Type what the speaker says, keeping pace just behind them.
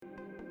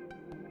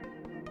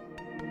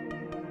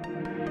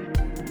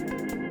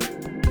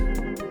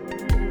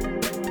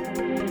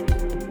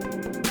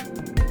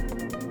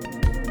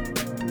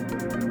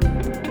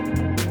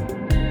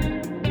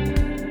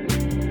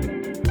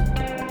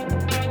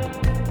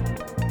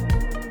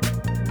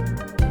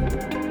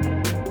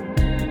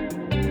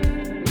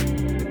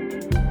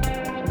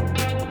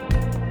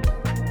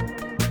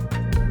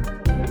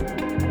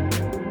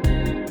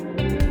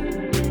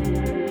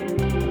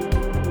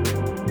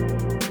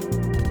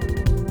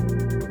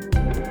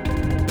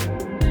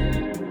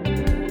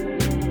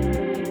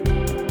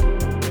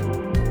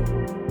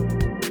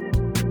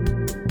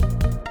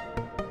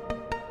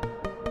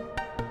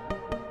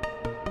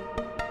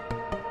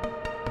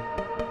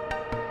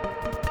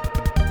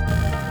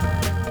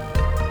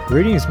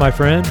Greetings, my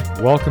friend.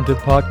 Welcome to the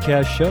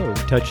podcast show,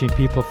 Touching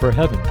People for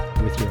Heaven,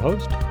 with your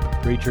host,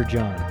 Preacher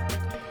John.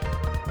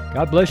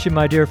 God bless you,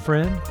 my dear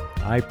friend.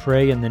 I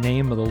pray in the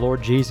name of the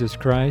Lord Jesus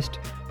Christ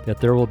that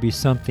there will be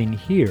something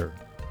here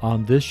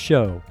on this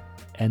show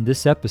and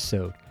this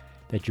episode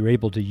that you're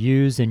able to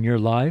use in your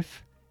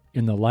life,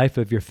 in the life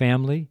of your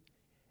family,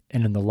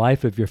 and in the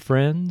life of your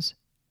friends,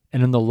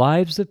 and in the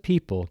lives of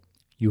people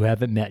you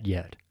haven't met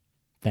yet.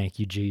 Thank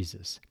you,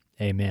 Jesus.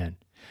 Amen.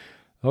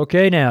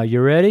 Okay, now,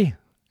 you ready?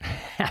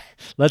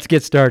 Let's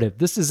get started.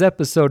 This is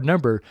episode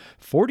number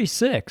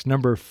 46,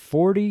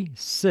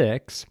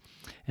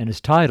 and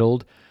is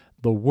titled,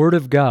 The Word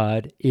of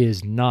God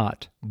is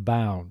Not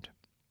Bound.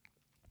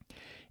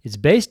 It's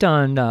based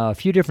on a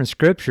few different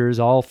scriptures,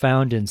 all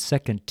found in 2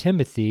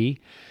 Timothy,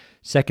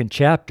 2nd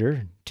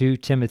chapter, 2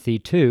 Timothy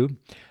 2.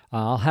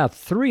 I'll have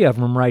three of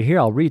them right here.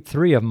 I'll read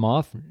three of them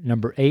off,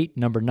 number 8,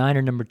 number 9,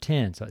 and number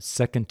 10. So it's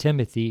 2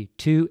 Timothy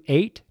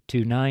 2:8,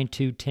 2:9,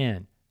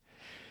 2:10.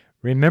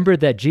 Remember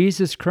that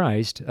Jesus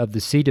Christ of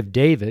the seed of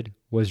David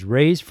was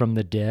raised from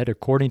the dead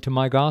according to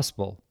my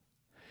gospel,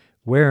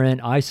 wherein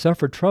I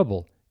suffered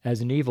trouble as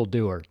an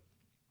evildoer,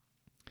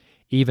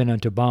 even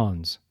unto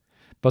bonds.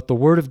 But the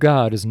word of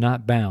God is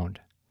not bound.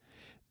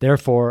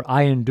 Therefore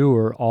I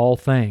endure all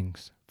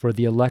things for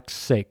the elect's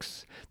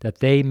sakes,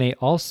 that they may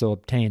also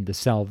obtain the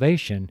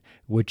salvation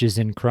which is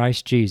in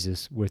Christ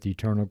Jesus with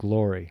eternal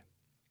glory.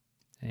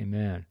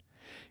 Amen.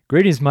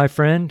 Greetings, my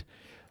friend.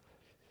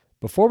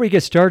 Before we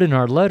get started in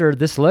our letter,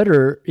 this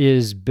letter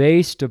is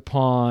based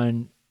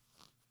upon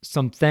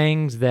some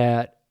things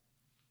that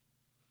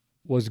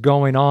was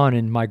going on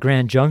in my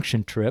Grand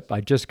Junction trip.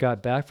 I just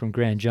got back from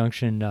Grand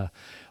Junction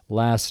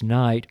last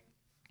night.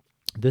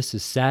 This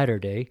is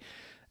Saturday,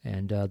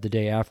 and the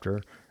day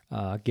after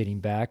getting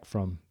back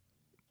from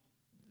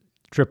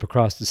trip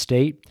across the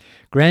state.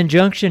 Grand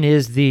Junction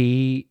is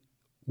the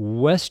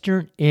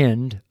western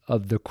end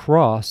of the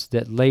cross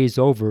that lays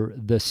over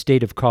the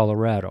state of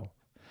Colorado.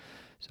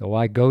 So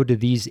I go to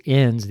these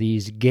ends,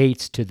 these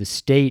gates to the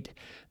state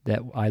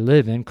that I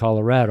live in,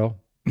 Colorado,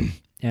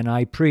 and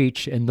I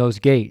preach in those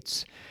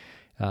gates.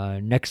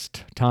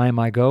 Next time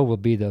I go will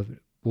be the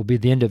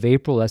end of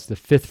April. That's the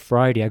fifth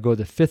Friday. I go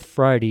the fifth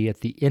Friday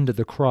at the end of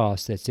the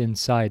cross that's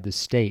inside the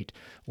state,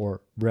 or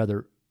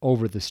rather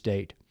over the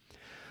state.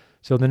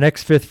 So the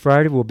next fifth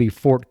Friday will be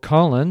Fort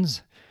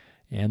Collins,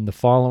 and the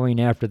following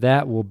after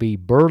that will be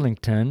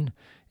Burlington,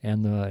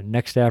 and the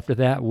next after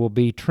that will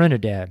be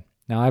Trinidad.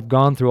 Now, I've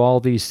gone through all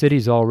these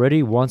cities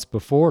already once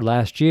before,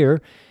 last year,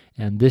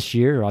 and this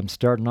year I'm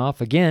starting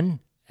off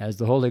again as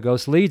the Holy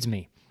Ghost leads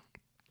me.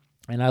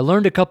 And I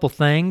learned a couple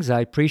things.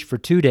 I preached for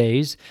 2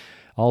 days,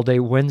 all day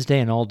Wednesday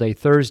and all day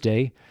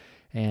Thursday,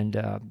 and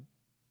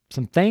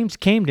some things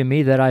came to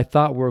me that I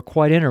thought were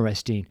quite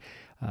interesting.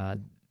 I'm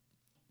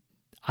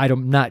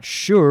not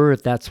sure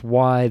if that's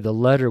why the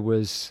letter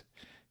is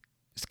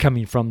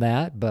coming from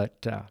that,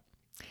 but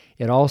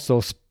it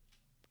also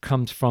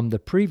comes from the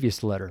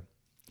previous letter.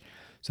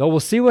 So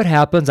we'll see what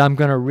happens. I'm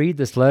going to read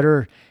this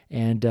letter,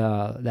 and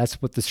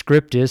that's what the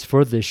script is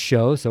for this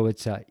show. So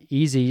it's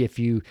easy. If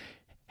you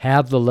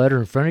have the letter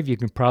in front of you, you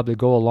can probably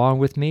go along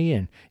with me,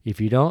 and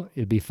if you don't,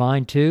 it'll be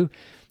fine too.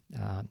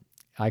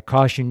 I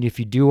caution if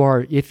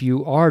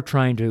you are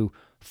trying to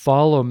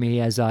follow me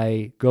as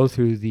I go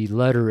through the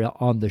letter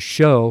on the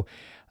show,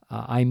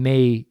 I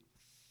may,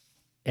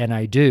 and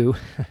I do,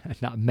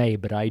 not may,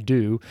 but I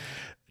do,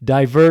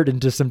 divert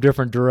into some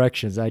different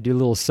directions. I do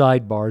little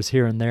sidebars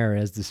here and there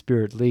as the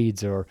Spirit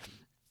leads or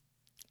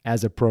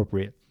as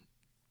appropriate.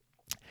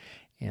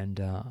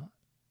 And are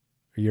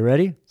you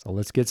ready? So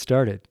let's get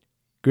started.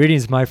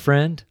 Greetings, my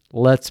friend.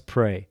 Let's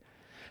pray.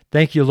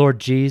 Thank you, Lord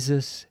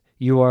Jesus.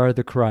 You are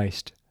the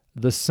Christ,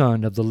 the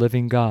Son of the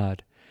living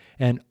God,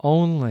 and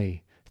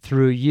only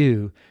through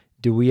you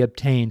do we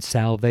obtain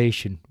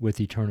salvation with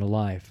eternal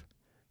life.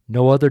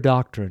 No other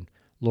doctrine,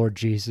 Lord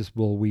Jesus,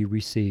 will we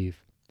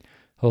receive.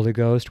 Holy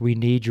Ghost, we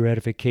need your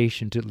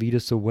edification to lead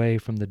us away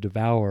from the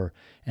devourer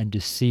and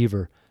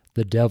deceiver,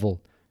 the devil.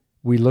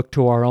 We look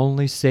to our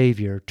only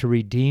Savior to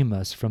redeem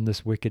us from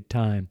this wicked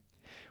time.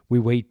 We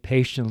wait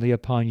patiently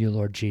upon you,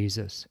 Lord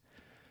Jesus.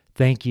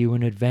 Thank you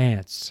in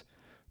advance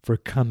for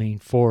coming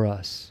for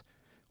us.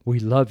 We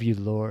love you,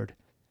 Lord.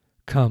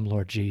 Come,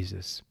 Lord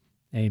Jesus.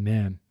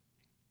 Amen.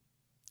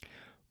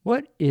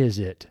 What is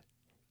it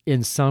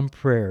in some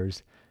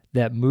prayers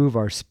that move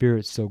our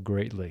spirits so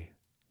greatly?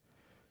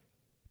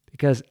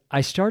 Because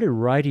I started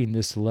writing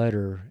this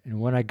letter, and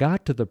when I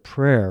got to the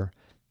prayer,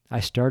 I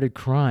started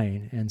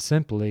crying and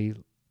simply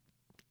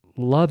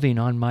loving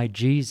on my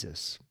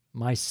Jesus,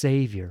 my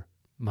Savior,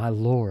 my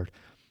Lord,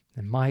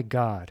 and my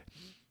God.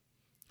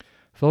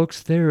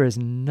 Folks, there is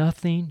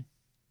nothing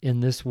in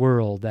this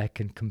world that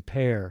can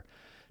compare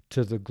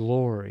to the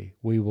glory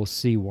we will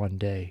see one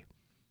day.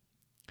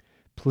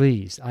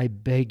 Please, I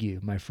beg you,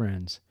 my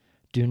friends,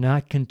 do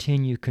not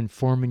continue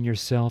conforming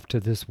yourself to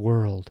this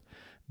world.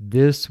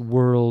 This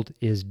world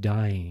is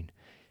dying.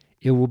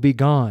 It will be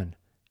gone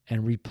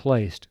and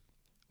replaced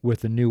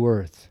with a new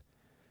earth.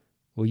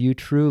 Will you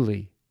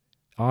truly,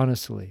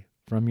 honestly,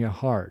 from your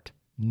heart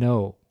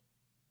know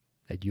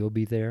that you'll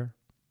be there?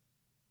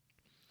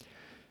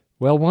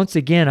 Well, once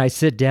again, I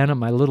sit down at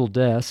my little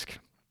desk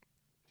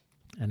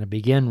and I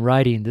begin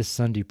writing this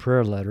Sunday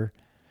prayer letter.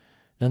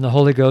 Then the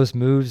Holy Ghost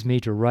moves me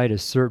to write a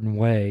certain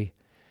way.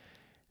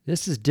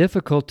 This is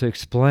difficult to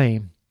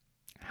explain.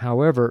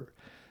 However,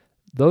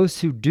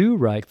 those who do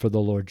write for the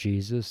Lord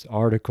Jesus,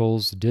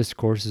 articles,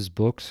 discourses,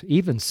 books,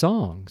 even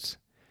songs,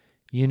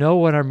 you know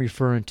what I'm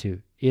referring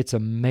to. It's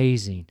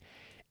amazing.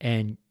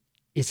 And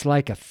it's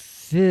like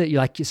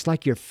it's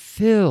like you're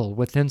filled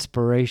with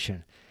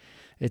inspiration.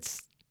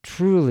 It's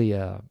truly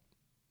a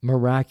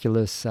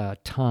miraculous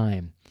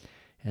time.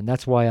 And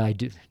that's why I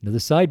do the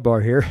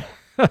sidebar here.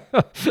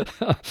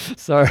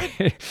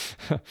 Sorry.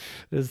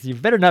 You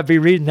better not be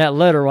reading that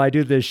letter while I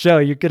do this show.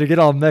 You're going to get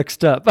all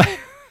mixed up.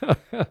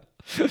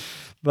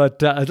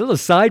 But a little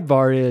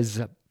sidebar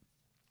is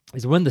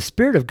when the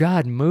Spirit of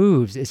God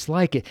moves, it's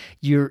like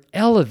you're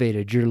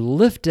elevated, you're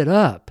lifted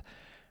up,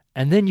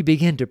 and then you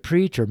begin to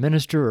preach or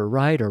minister or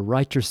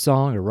write your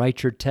song or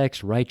write your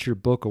text, write your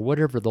book or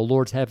whatever the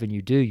Lord's having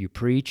you do. You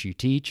preach, you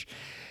teach,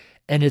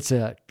 and it's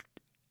a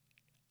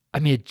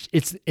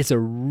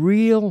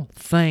real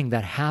thing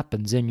that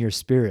happens in your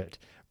spirit,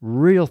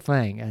 real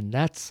thing. And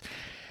that's,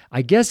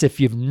 I guess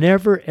if you've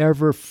never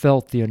ever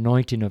felt the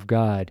anointing of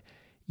God,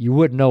 you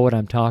wouldn't know what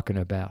I'm talking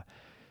about.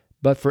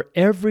 But for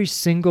every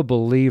single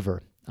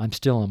believer, I'm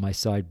still on my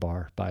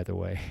sidebar, by the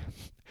way.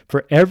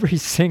 For every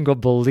single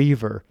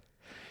believer,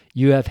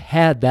 you have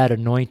had that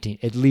anointing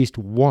at least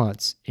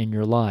once in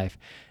your life.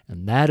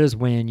 And that is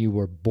when you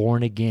were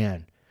born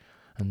again.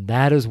 And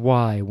that is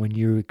why when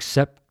you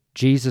accept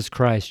Jesus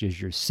Christ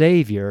as your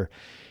Savior,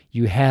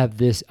 you have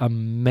this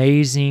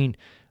amazing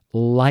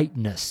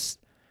lightness.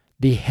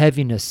 The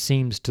heaviness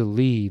seems to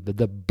leave.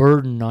 The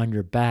burden on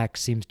your back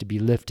seems to be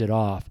lifted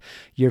off.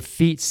 Your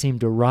feet seem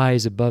to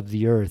rise above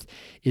the earth.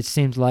 It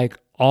seems like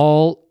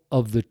all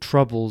of the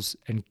troubles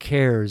and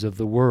cares of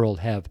the world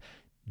have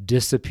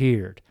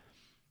disappeared.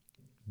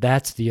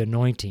 That's the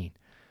anointing.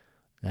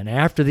 And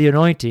after the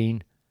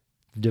anointing,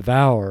 the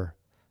devourer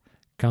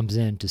comes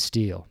in to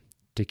steal,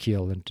 to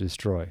kill, and to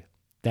destroy.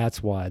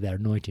 That's why that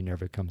anointing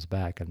never comes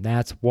back. And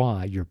that's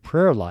why your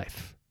prayer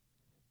life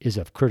is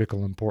of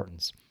critical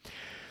importance.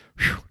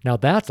 Whew. Now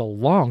that's a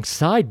long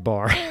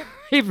sidebar,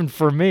 even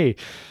for me.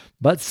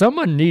 But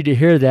someone needed to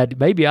hear that.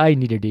 Maybe I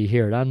needed to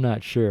hear it. I'm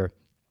not sure.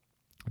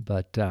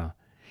 But,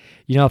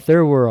 if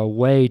there were a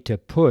way to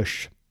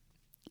push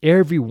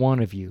every one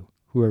of you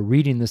who are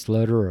reading this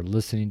letter or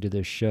listening to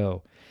this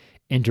show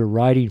into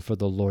writing for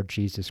the Lord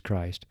Jesus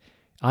Christ,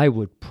 I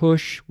would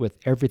push with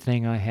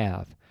everything I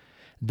have.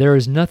 There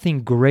is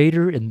nothing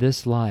greater in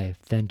this life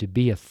than to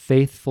be a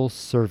faithful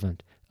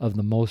servant of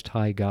the Most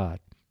High God.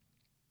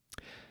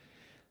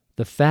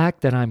 The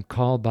fact that I'm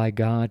called by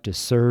God to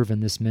serve in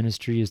this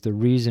ministry is the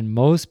reason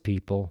most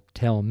people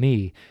tell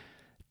me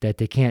that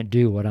they can't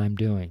do what I'm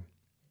doing.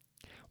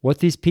 What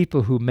these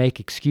people who make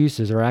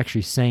excuses are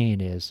actually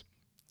saying is,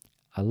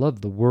 I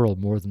love the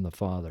world more than the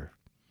Father.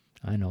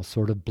 I know,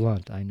 sort of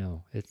blunt, I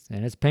know.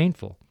 It's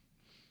painful.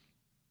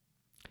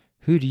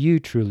 Who do you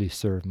truly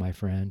serve, my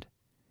friend?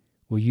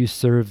 Will you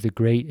serve the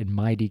great and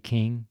mighty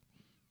King?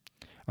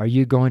 Are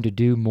you going to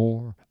do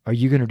more? Are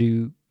you going to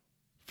do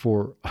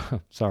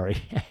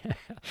sorry.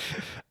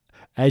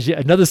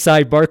 Another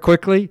sidebar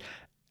quickly,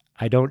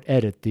 I don't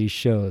edit these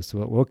shows. So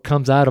what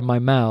comes out of my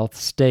mouth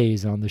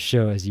stays on the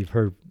show, as you've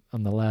heard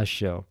on the last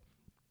show.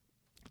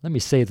 Let me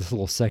say this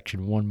little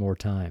section one more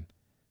time.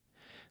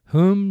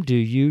 Whom do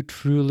you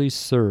truly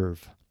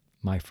serve,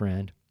 my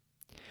friend?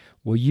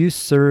 Will you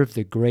serve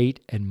the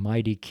great and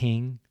mighty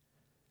King?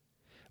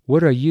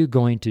 What are you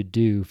going to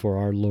do for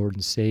our Lord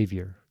and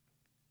Savior?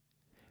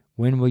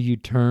 When will you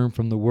turn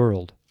from the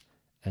world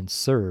and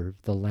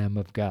serve the Lamb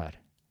of God?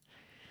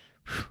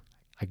 Whew,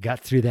 I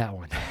got through that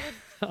one.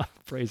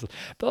 Praise the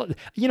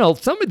Lord.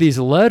 Some of these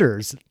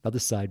letters, another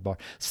sidebar,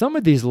 some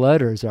of these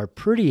letters are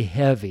pretty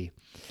heavy.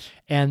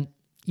 And,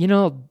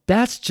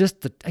 that's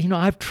just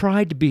I've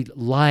tried to be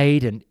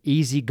light and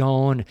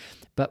easygoing,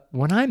 but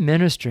when I'm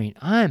ministering,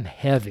 I'm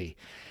heavy.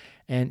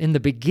 And in the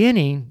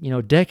beginning,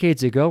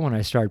 decades ago when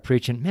I started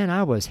preaching, man,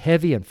 I was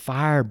heavy and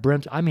fire and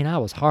brimstone. I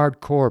was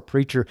hardcore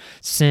preacher,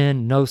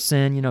 sin, no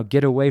sin,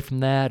 get away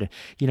from that. And,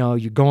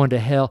 you're going to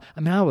hell.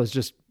 I was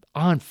just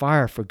on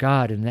fire for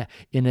God in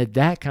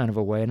that kind of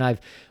a way. And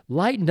I've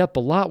lightened up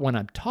a lot when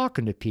I'm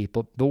talking to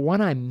people, but when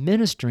I'm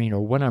ministering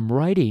or when I'm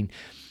writing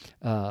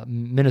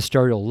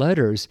ministerial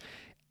letters,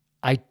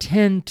 I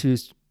tend to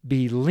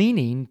be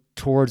leaning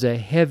towards a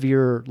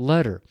heavier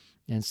letter.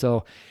 And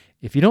so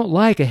if you don't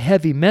like a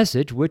heavy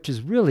message, which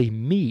is really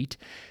meat,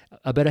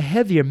 but a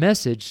heavier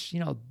message,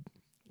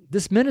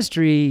 this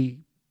ministry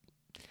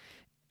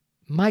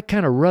might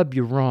kind of rub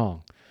you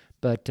wrong,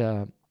 but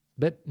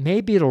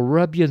maybe it'll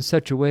rub you in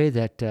such a way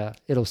that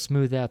it'll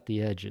smooth out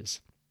the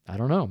edges. I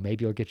don't know.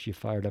 Maybe it'll get you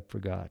fired up for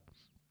God,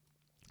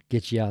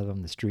 get you out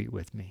on the street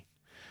with me.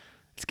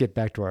 Let's get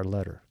back to our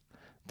letter.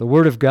 The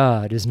Word of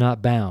God is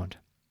not bound.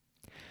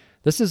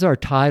 This is our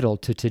title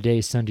to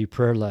today's Sunday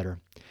prayer letter.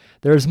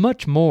 There is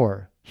much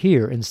more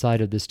here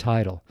inside of this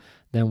title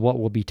than what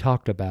will be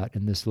talked about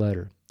in this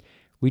letter.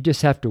 We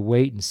just have to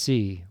wait and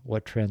see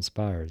what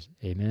transpires.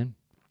 Amen?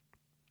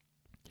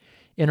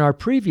 In our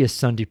previous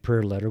Sunday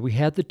prayer letter, we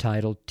had the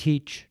title,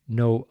 Teach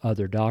No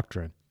Other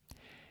Doctrine.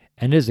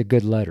 And it is a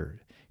good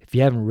letter. If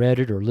you haven't read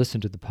it or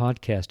listened to the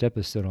podcast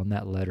episode on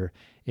that letter,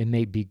 it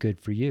may be good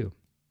for you.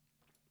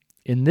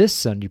 In this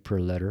Sunday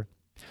prayer letter,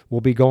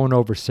 we'll be going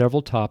over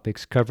several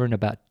topics covering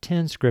about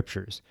 10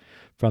 scriptures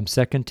from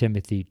 2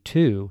 Timothy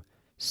 2,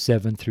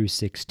 7 through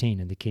 16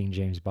 in the King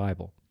James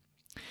Bible.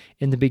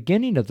 In the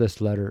beginning of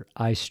this letter,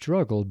 I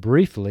struggled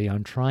briefly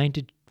on trying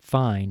to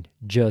find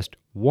just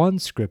one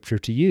scripture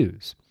to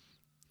use.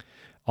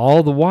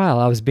 All the while,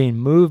 I was being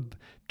moved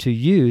to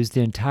use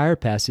the entire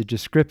passage of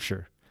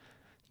Scripture.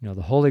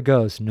 The Holy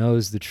Ghost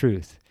knows the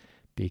truth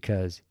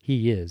because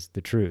He is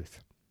the truth.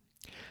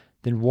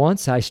 Then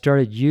once I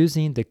started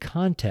using the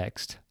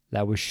context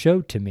that was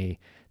showed to me,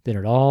 then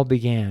it all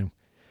began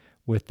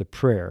with the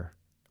prayer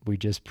we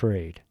just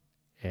prayed,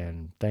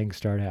 and things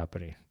start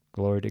happening.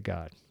 Glory to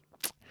God.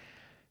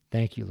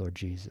 Thank you, Lord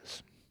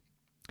Jesus.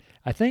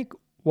 I think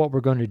what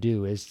we're going to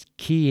do is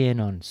key in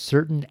on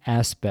certain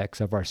aspects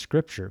of our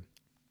Scripture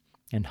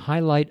and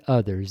highlight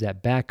others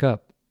that back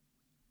up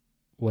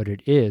what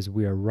it is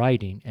we are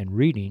writing and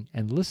reading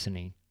and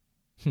listening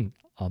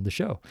on the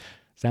show.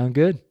 Sound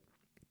good?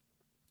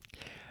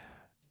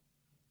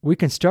 We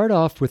can start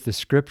off with the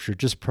scripture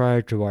just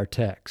prior to our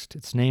text.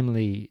 It's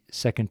namely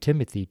 2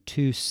 Timothy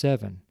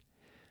 2:7.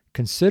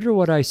 Consider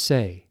what I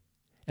say,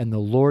 and the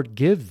Lord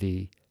give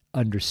thee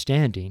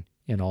understanding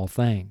in all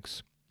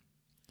things.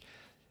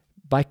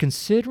 By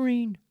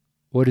considering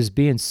what is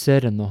being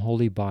said in the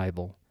Holy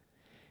Bible,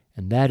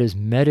 and that is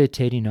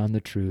meditating on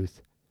the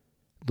truth,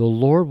 the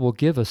Lord will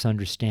give us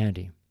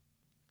understanding.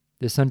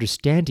 This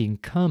understanding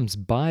comes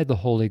by the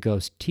Holy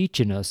Ghost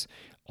teaching us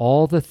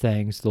all the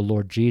things the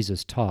Lord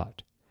Jesus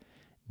taught.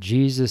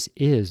 Jesus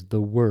is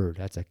the Word.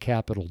 That's a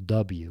capital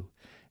W.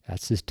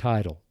 That's His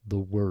title, the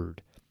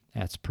Word.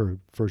 That's per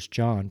 1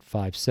 John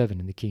 5:7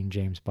 in the King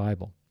James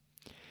Bible.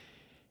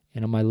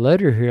 And on my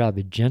letter here, I have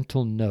a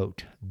gentle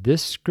note.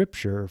 This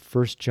scripture,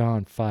 1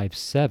 John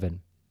 5:7,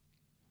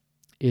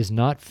 is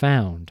not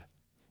found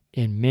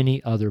in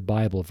many other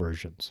Bible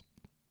versions.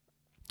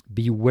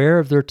 Beware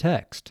of their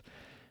text.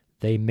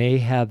 They may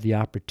have the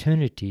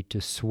opportunity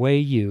to sway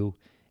you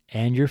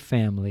and your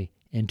family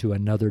into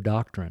another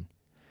doctrine.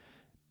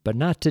 But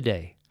not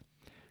today.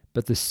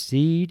 But the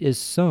seed is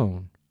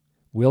sown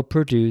will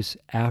produce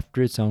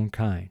after its own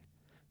kind.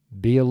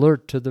 Be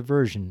alert to the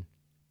version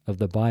of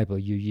the Bible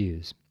you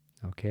use.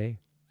 Okay?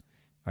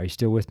 Are you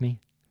still with me?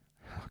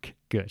 Okay,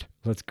 good.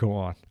 Let's go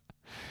on.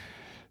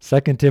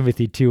 2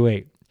 Timothy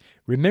 2:8.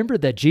 Remember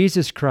that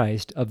Jesus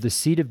Christ of the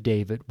seed of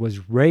David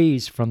was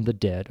raised from the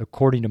dead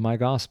according to my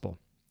gospel.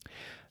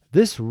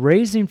 This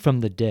raising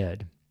from the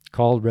dead,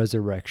 called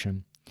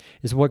resurrection,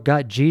 is what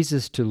got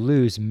Jesus to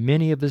lose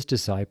many of his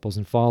disciples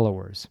and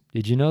followers.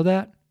 Did you know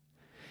that?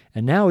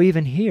 And now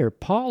even here,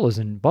 Paul is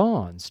in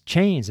bonds,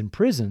 chains, and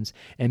prisons,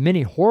 and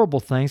many horrible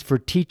things for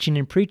teaching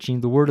and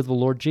preaching the word of the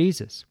Lord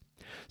Jesus.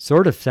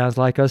 Sort of sounds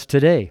like us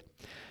today,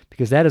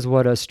 because that is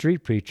what us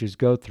street preachers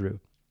go through.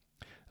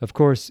 Of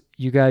course,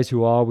 you guys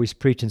who always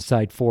preach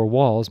inside four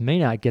walls may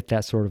not get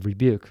that sort of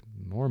rebuke,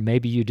 or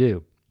maybe you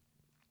do.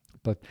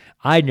 But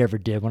I never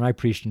did when I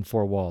preached in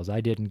four walls. I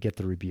didn't get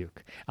the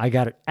rebuke. I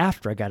got it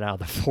after I got out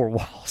of the four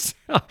walls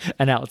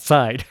and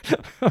outside.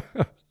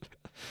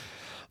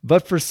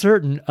 But for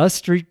certain, us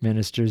street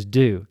ministers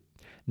do.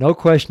 No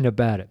question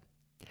about it.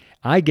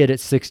 I get it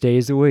 6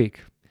 days a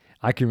week.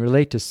 I can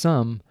relate to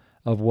some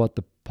of what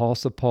the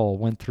Apostle Paul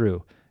went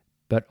through,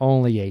 but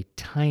only a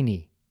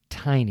tiny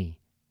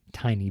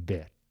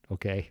bit,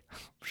 okay?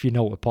 You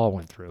know what Paul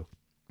went through.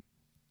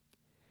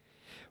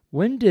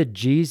 When did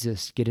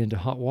Jesus get into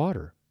hot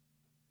water?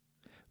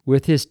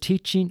 With his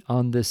teaching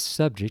on this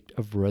subject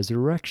of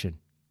resurrection.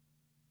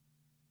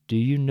 Do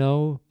you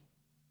know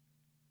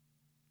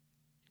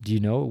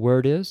where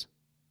it is?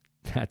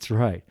 That's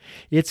right.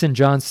 It's in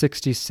John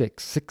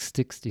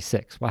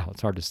 666. Wow,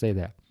 it's hard to say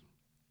that.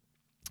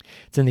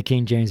 It's in the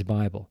King James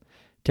Bible.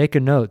 Take a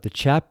note, the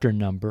chapter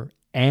number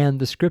and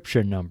the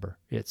scripture number.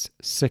 It's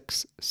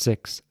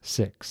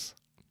 666.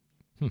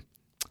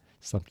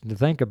 Something to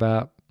think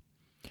about.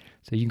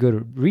 So you can go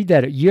to read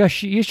that. You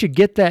should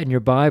get that in your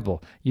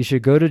Bible. You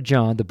should go to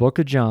John, the book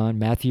of John,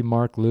 Matthew,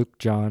 Mark, Luke,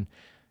 John,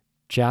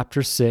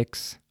 chapter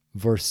 6,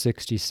 verse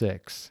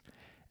 66.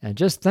 And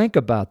just think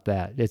about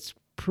that. It's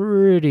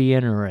pretty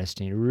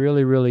interesting. It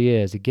really, really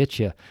is. It gets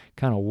you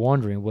kind of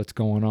wondering what's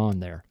going on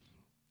there.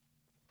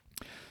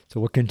 So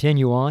we'll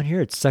continue on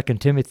here. It's 2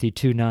 Timothy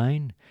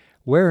 2:9,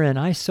 wherein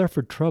I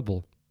suffered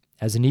trouble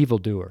as an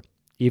evildoer,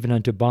 even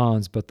unto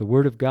bonds, but the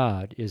word of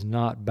God is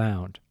not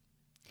bound.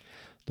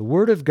 The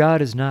word of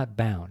God is not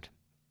bound.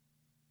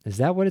 Is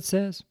that what it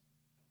says?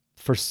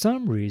 For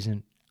some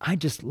reason, I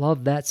just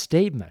love that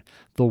statement.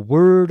 The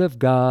word of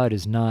God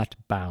is not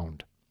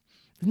bound.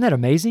 Isn't that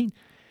amazing?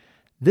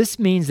 This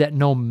means that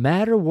no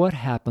matter what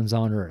happens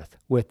on earth,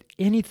 with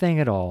anything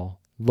at all,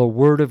 the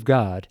word of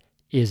God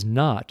is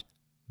not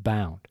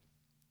bound.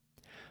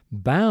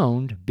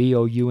 Bound,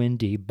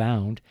 B-O-U-N-D,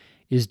 bound,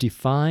 is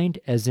defined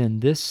as in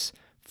this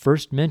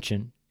first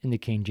mention in the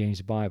King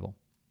James Bible.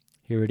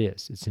 Here it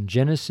is. It's in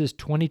Genesis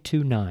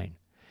 22:9.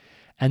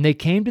 And they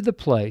came to the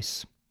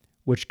place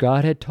which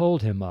God had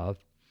told him of,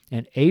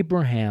 and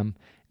Abraham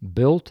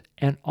built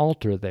an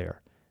altar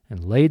there,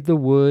 and laid the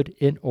wood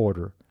in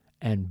order,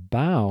 and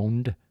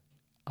bound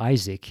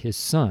Isaac his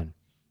son,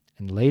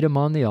 and laid him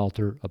on the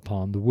altar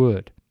upon the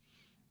wood.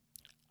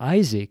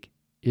 Isaac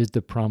is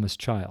the promised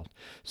child,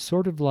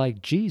 sort of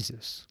like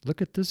Jesus.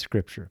 Look at this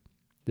scripture.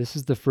 This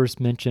is the first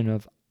mention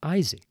of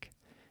Isaac,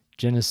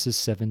 Genesis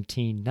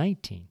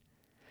 17:19.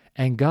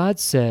 And God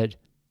said,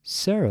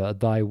 Sarah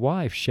thy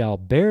wife shall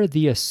bear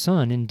thee a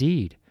son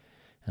indeed,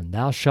 and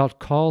thou shalt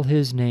call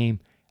his name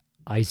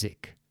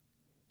Isaac.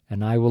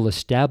 And I will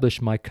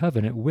establish my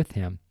covenant with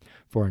him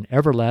for an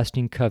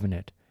everlasting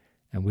covenant,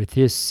 and with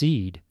his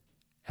seed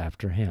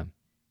after him.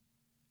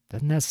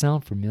 Doesn't that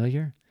sound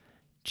familiar?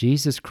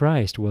 Jesus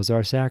Christ was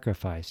our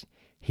sacrifice.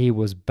 He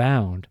was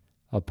bound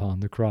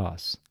upon the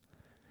cross.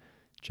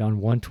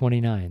 John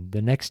 1:29,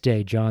 the next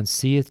day John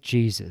seeth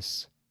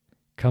Jesus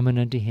coming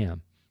unto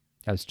him.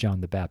 That was John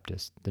the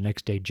Baptist. The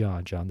next day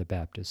John the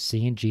Baptist,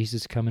 seeing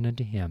Jesus coming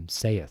unto him,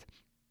 saith,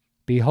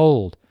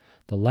 Behold,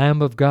 the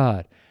Lamb of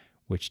God,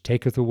 which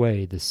taketh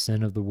away the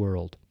sin of the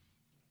world.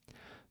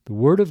 The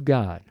Word of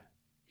God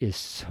is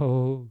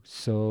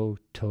so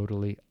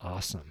totally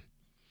awesome.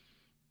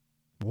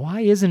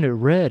 Why isn't it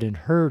read and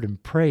heard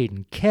and prayed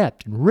and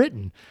kept and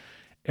written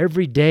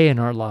every day in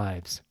our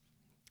lives?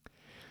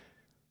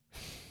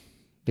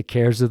 The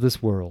cares of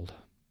this world.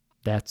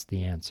 That's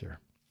the answer.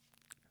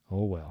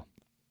 Oh well.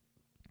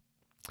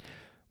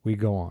 We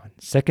go on.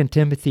 2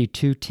 Timothy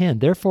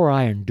 2:10, Therefore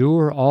I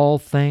endure all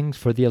things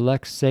for the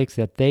elect's sake,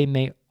 that they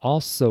may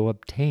also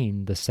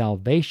obtain the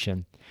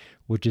salvation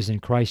which is in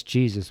Christ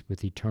Jesus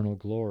with eternal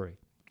glory.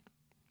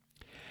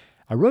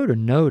 I wrote a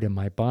note in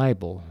my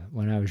Bible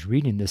when I was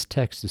reading this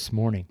text this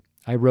morning.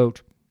 I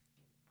wrote,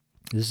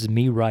 this is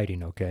me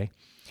writing, okay?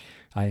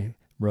 I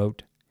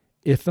wrote,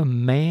 if a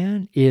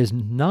man is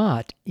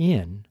not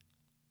in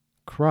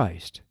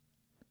Christ,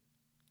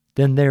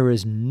 then there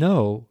is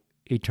no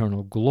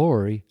eternal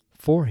glory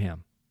for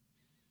him.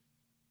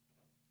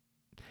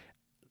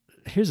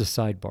 Here's a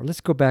sidebar.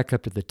 Let's go back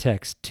up to the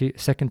text,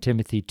 2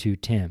 Timothy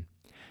 2:10.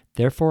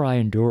 Therefore I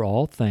endure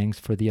all things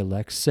for the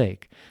elect's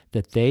sake,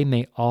 that they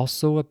may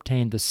also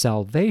obtain the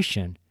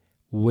salvation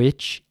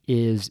which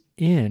is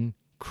in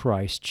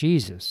Christ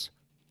Jesus,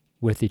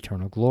 with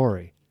eternal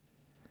glory.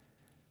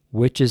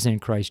 Which is in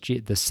Christ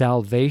Jesus. The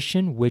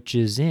salvation which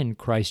is in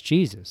Christ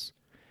Jesus,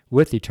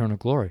 with eternal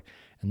glory.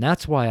 And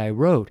that's why I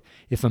wrote,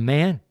 if a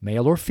man,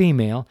 male or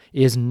female,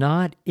 is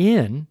not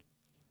in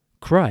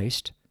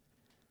Christ,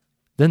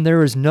 then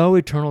there is no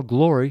eternal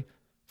glory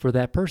for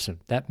that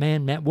person, that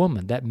man, that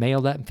woman, that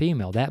male, that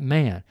female, that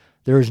man.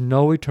 There is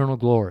no eternal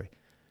glory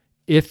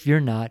if you're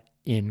not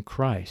in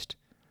Christ.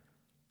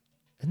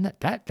 And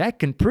that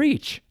can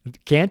preach,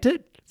 can't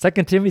it?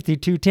 2 Timothy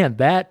 2:10,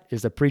 that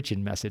is a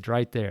preaching message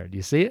right there. Do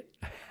you see it?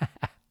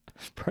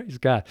 Praise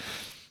God.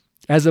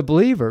 As a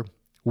believer,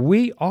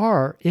 we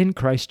are in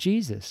Christ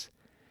Jesus.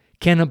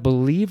 Can a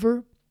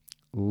believer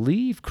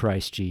leave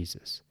Christ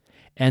Jesus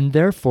and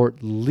therefore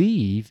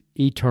leave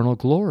eternal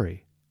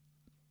glory?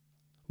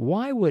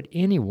 Why would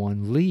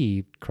anyone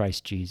leave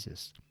Christ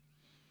Jesus?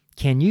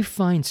 Can you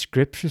find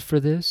scriptures for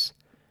this?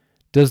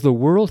 Does the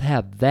world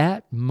have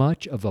that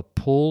much of a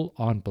pull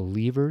on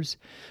believers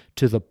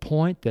to the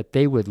point that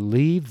they would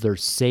leave their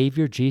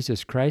Savior,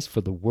 Jesus Christ,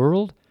 for the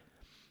world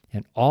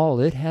and all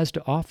it has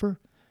to offer?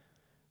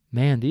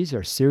 Man, these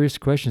are serious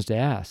questions to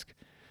ask.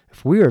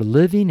 If we are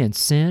living in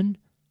sin,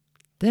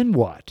 then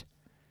what?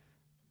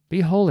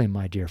 Be holy,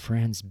 my dear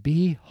friends.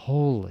 Be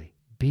holy.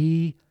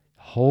 Be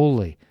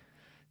holy.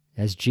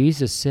 As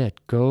Jesus said,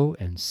 go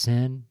and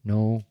sin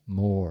no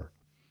more.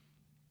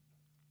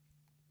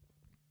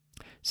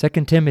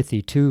 2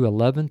 Timothy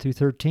 2:11 through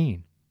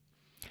 13.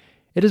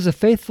 It is a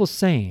faithful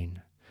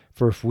saying,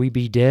 for if we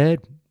be dead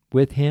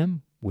with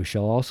him, we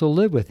shall also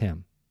live with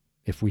him.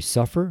 If we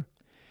suffer,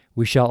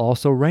 we shall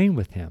also reign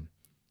with him.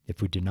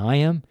 If we deny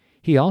him,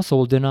 he also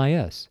will deny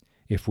us.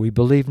 If we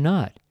believe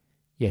not,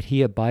 yet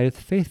he abideth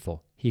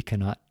faithful, he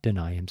cannot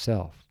deny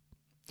himself.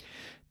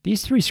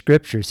 These three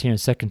scriptures here in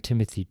 2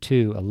 Timothy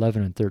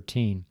 2:11 and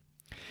 13,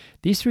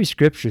 these three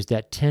scriptures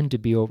that tend to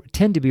be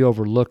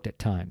overlooked at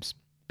times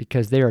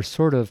because they are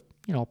sort of,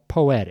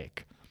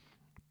 poetic.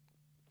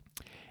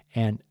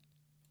 And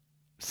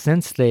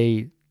since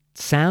they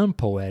sound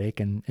poetic,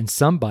 and in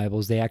some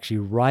Bibles they actually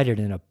write it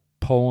in a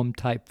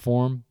poem-type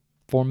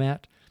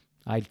format,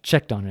 I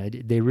checked on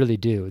it. They really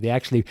do. They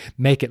actually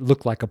make it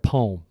look like a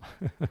poem.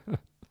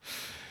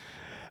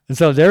 And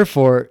so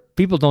therefore,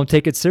 people don't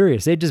take it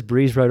serious. They just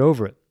breeze right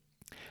over it.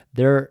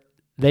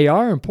 They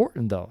are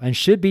important, though, and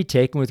should be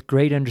taken with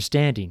great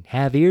understanding.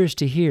 Have ears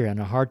to hear and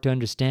a heart to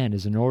understand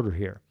is in order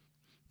here.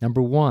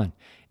 Number 1,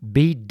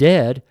 be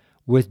dead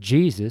with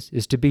Jesus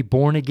is to be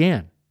born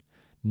again.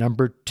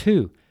 Number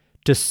 2,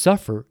 To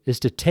suffer is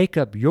to take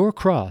up your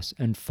cross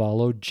and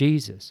follow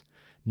Jesus.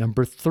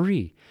 Number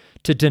 3,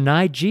 to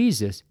deny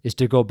Jesus is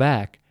to go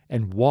back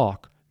and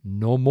walk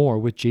no more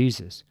with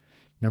Jesus.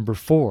 Number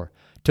 4,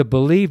 to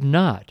believe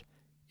not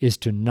is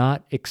to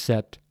not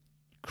accept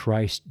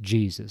Christ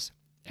Jesus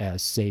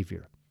as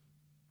Savior.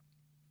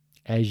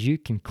 As you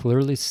can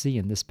clearly see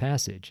in this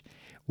passage,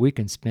 we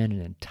can spend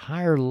an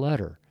entire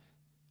letter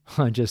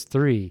on just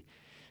 3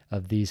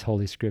 of these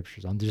Holy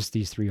Scriptures, on just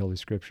these 3 Holy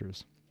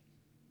Scriptures.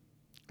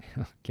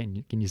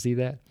 Can you see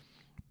that?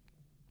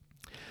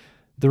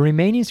 The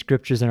remaining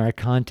scriptures in our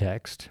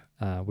context,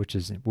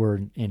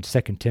 we're in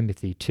 2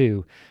 Timothy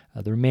 2,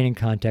 the remaining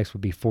context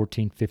would be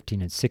 14,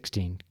 15, and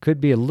 16.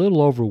 Could be a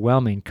little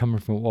overwhelming coming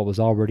from what was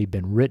already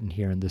been written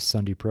here in this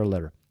Sunday prayer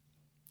letter.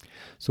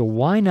 So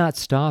why not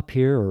stop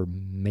here, or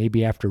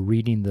maybe after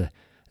reading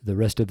the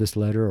rest of this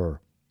letter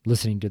or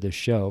listening to this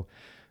show,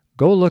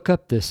 go look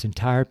up this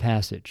entire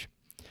passage.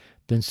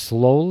 Then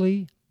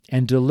slowly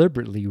and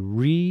deliberately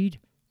read,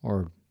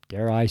 or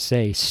dare I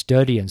say,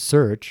 study and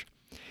search,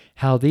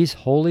 how these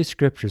Holy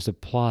Scriptures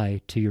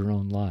apply to your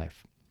own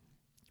life.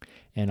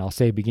 And I'll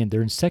say begin,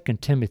 they're in 2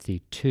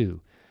 Timothy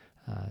 2,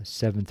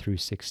 7 through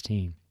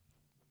 16.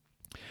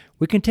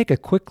 We can take a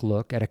quick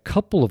look at a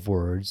couple of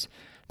words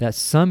that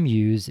some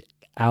use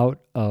out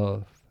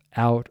of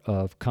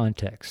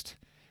context,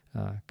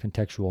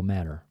 contextual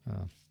manner.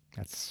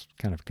 That's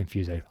kind of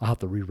confusing. I'll have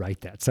to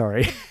rewrite that,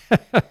 sorry.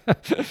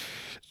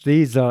 So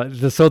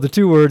the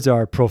 2 words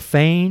are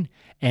profane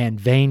and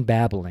vain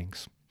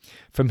babblings.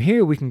 From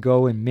here, we can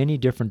go in many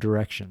different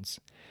directions,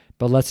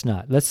 but let's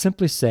not. Let's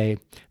simply say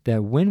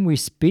that when we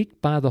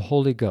speak by the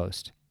Holy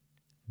Ghost,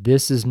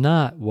 this is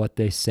not what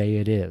they say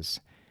it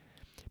is.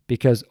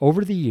 Because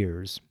over the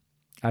years,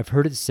 I've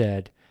heard it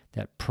said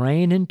that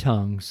praying in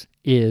tongues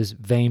is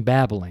vain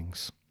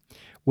babblings,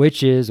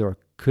 which is or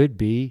could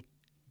be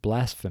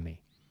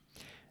blasphemy.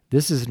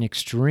 This is an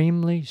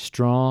extremely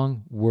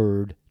strong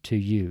word to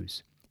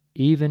use,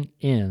 even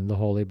in the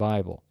Holy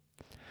Bible.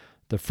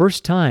 The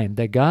first time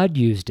that God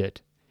used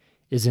it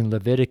is in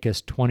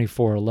Leviticus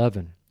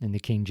 24:11 in the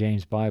King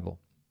James Bible.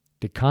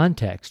 The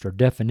context or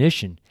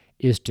definition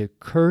is to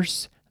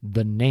curse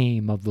the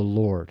name of the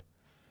Lord.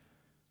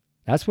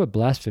 That's what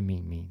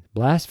blasphemy means.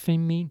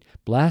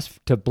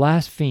 To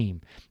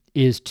blaspheme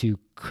is to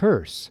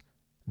curse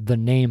the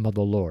name of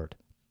the Lord.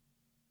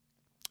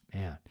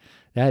 Man,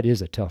 that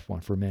is a tough one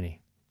for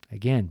many.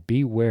 Again,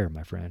 beware,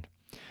 my friend.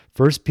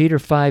 1 Peter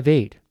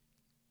 5:8.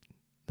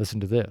 Listen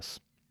to this.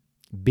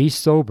 Be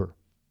sober,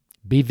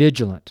 be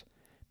vigilant,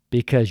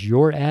 because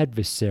your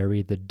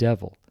adversary, the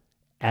devil,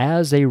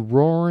 as a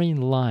roaring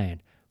lion,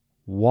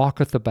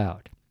 walketh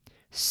about,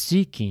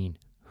 seeking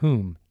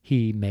whom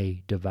he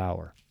may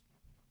devour.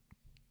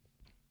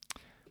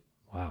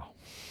 Wow.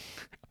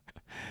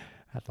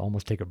 I have to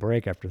almost take a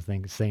break after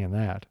saying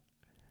that.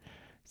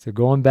 So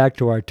going back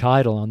to our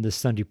title on this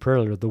Sunday prayer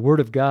letter, the Word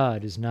of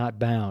God is not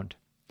bound,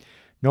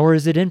 nor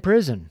is it in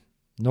prison,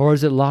 nor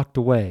is it locked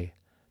away.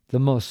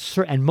 Most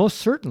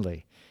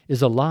certainly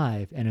is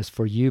alive and is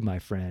for you, my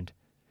friend.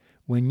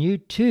 When you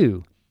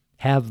too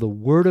have the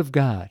Word of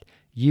God,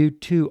 you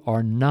too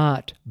are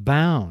not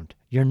bound.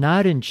 You're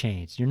not in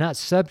chains. You're not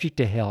subject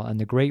to hell and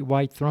the great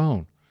white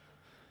throne.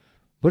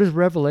 What does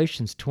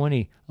Revelations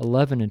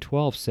 20:11 and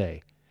 12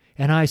 say?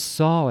 And I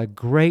saw a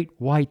great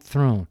white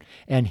throne,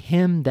 and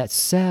him that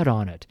sat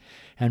on it,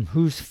 and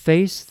whose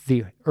face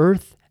the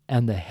earth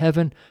and the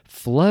heaven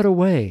fled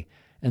away,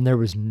 and there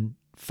was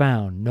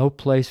found no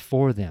place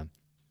for them.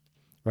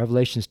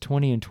 Revelations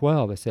 20 and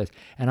 12, it says,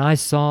 And I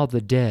saw the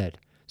dead,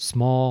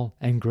 small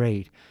and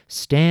great,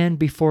 stand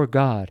before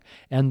God,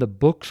 and the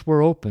books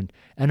were opened,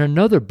 and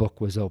another book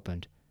was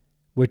opened,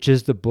 which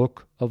is the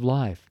book of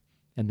life.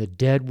 And the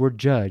dead were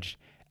judged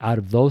out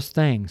of those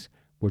things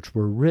which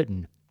were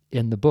written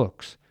in the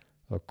books,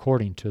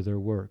 according to their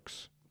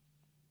works.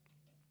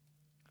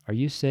 Are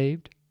you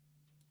saved?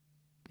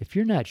 If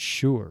you're not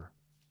sure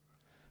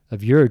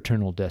of your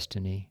eternal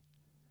destiny,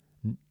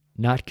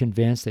 not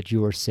convinced that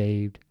you are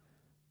saved,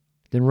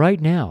 then right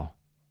now,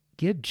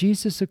 give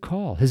Jesus a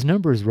call. His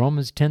number is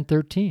Romans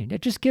 10:13.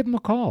 Just give him a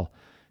call.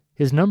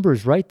 His number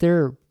is right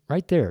there.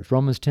 It's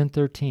Romans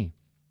 10:13.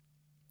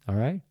 All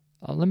right?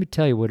 Let me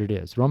tell you what it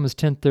is. Romans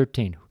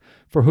 10:13.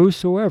 For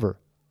whosoever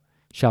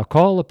shall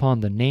call upon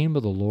the name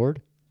of the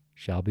Lord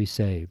shall be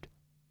saved.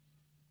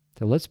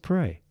 So let's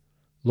pray.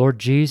 Lord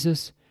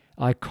Jesus,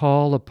 I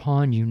call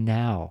upon you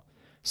now.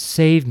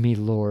 Save me,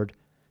 Lord.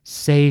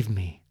 Save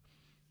me.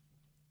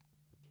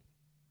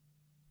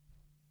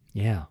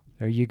 Yeah,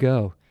 there you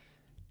go.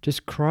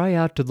 Just cry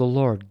out to the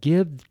Lord.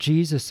 Give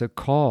Jesus a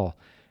call.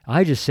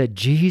 I just said,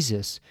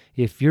 Jesus,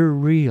 if you're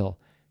real,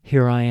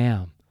 here I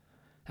am.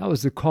 That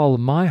was the call of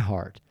my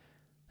heart.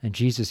 And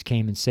Jesus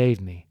came and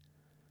saved me.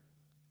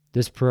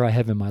 This prayer I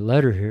have in my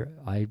letter here,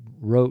 I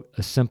wrote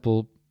a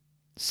simple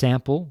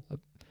sample,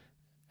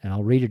 and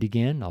I'll read it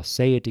again. I'll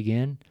say it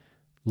again.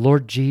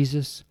 Lord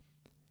Jesus,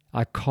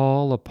 I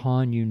call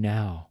upon you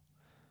now.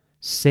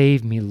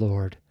 Save me,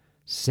 Lord.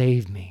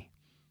 Save me.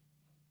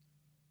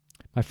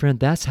 My friend,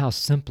 that's how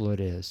simple it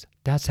is.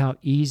 That's how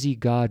easy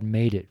God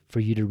made it for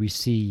you to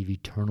receive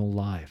eternal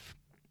life.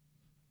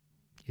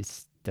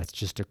 That's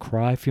just a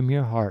cry from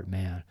your heart,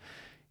 man.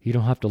 You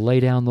don't have to lay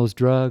down those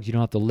drugs. You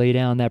don't have to lay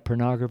down that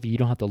pornography. You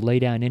don't have to lay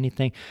down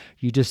anything.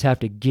 You just have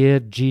to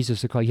give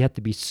Jesus a call. You have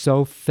to be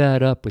so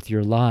fed up with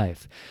your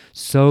life,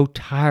 so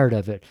tired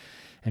of it,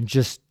 and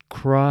just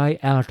cry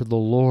out to the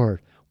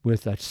Lord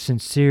with a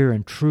sincere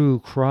and true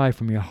cry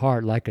from your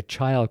heart, like a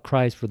child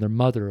cries for their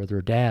mother or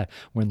their dad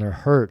when they're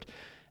hurt.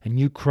 And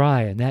you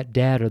cry, and that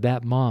dad or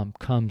that mom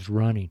comes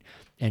running.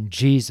 And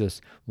Jesus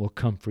will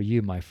come for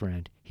you, my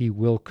friend. He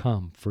will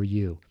come for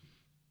you.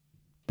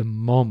 The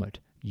moment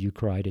you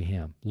cry to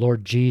him,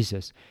 Lord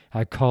Jesus,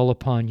 I call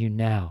upon you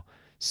now.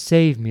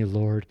 Save me,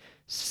 Lord.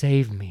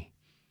 Save me.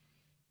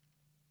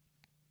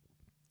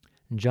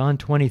 In John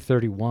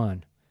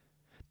 20:31,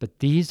 but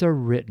these are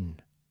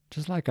written,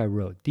 just like I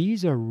wrote,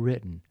 these are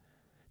written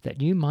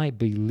that you might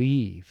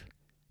believe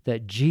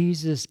that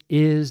Jesus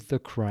is the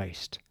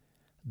Christ,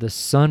 the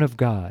Son of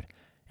God,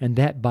 and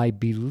that by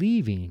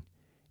believing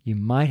you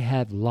might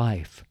have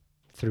life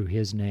through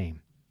his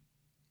name.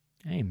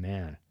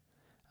 Amen.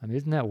 I mean,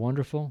 isn't that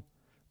wonderful?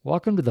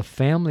 Welcome to the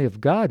family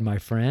of God, my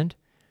friend.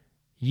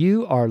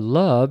 You are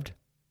loved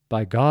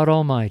by God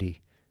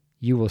Almighty.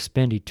 You will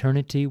spend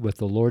eternity with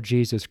the Lord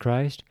Jesus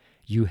Christ.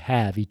 You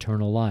have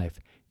eternal life.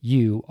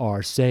 You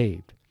are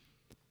saved.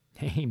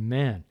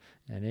 Amen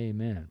and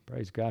amen.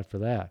 Praise God for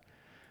that.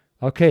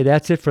 Okay,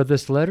 that's it for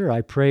this letter.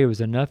 I pray it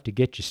was enough to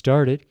get you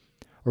started,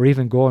 or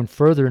even going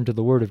further into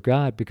the Word of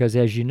God, because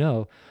as you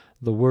know,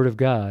 the Word of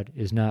God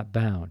is not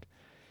bound.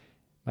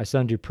 My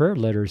Sunday prayer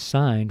letter is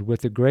signed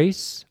with the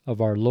grace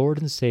of our Lord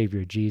and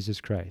Savior,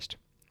 Jesus Christ.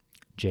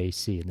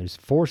 J.C. And there's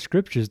 4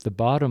 scriptures at the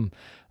bottom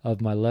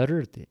of my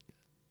letter.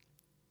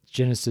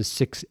 Genesis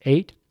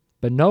 6:8.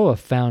 But Noah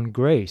found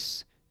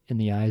grace in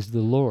the eyes of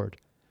the Lord.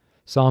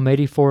 Psalm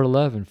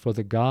 84:11.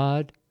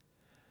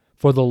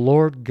 For the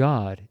Lord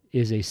God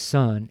is a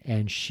sun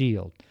and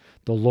shield.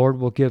 The Lord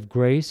will give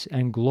grace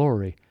and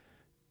glory.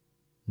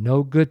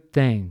 No good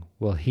thing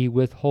will he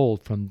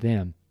withhold from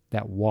them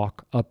that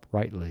walk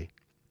uprightly.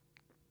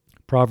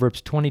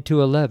 Proverbs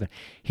 22:11.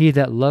 He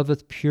that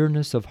loveth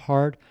pureness of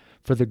heart,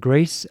 for the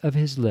grace of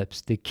his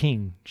lips the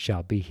king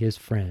shall be his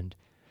friend.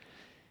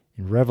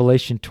 In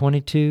Revelation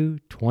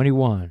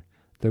 22:21,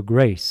 the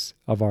grace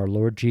of our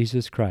Lord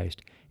Jesus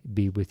Christ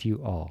be with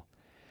you all.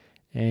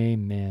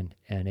 Amen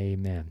and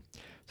amen.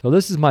 So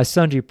this is my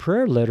Sunday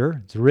prayer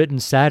letter. It's written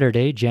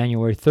Saturday,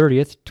 January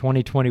 30th,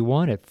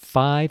 2021 at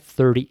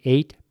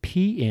 5:38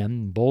 p.m.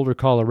 in Boulder,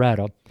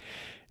 Colorado.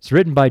 It's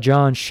written by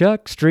John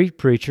Shuck, street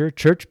preacher,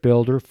 church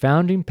builder,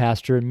 founding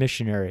pastor, and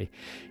missionary.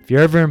 If you're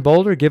ever in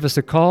Boulder, give us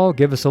a call,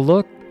 give us a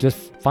look.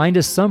 Just find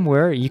us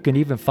somewhere. You can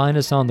even find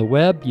us on the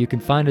web. You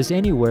can find us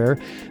anywhere,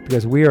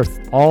 because we are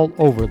all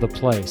over the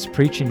place.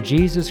 Preaching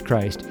Jesus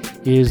Christ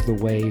is the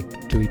way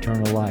to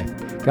eternal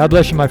life. God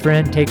bless you, my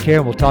friend. Take care,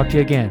 and we'll talk to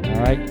you again.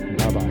 All right?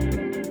 Bye-bye.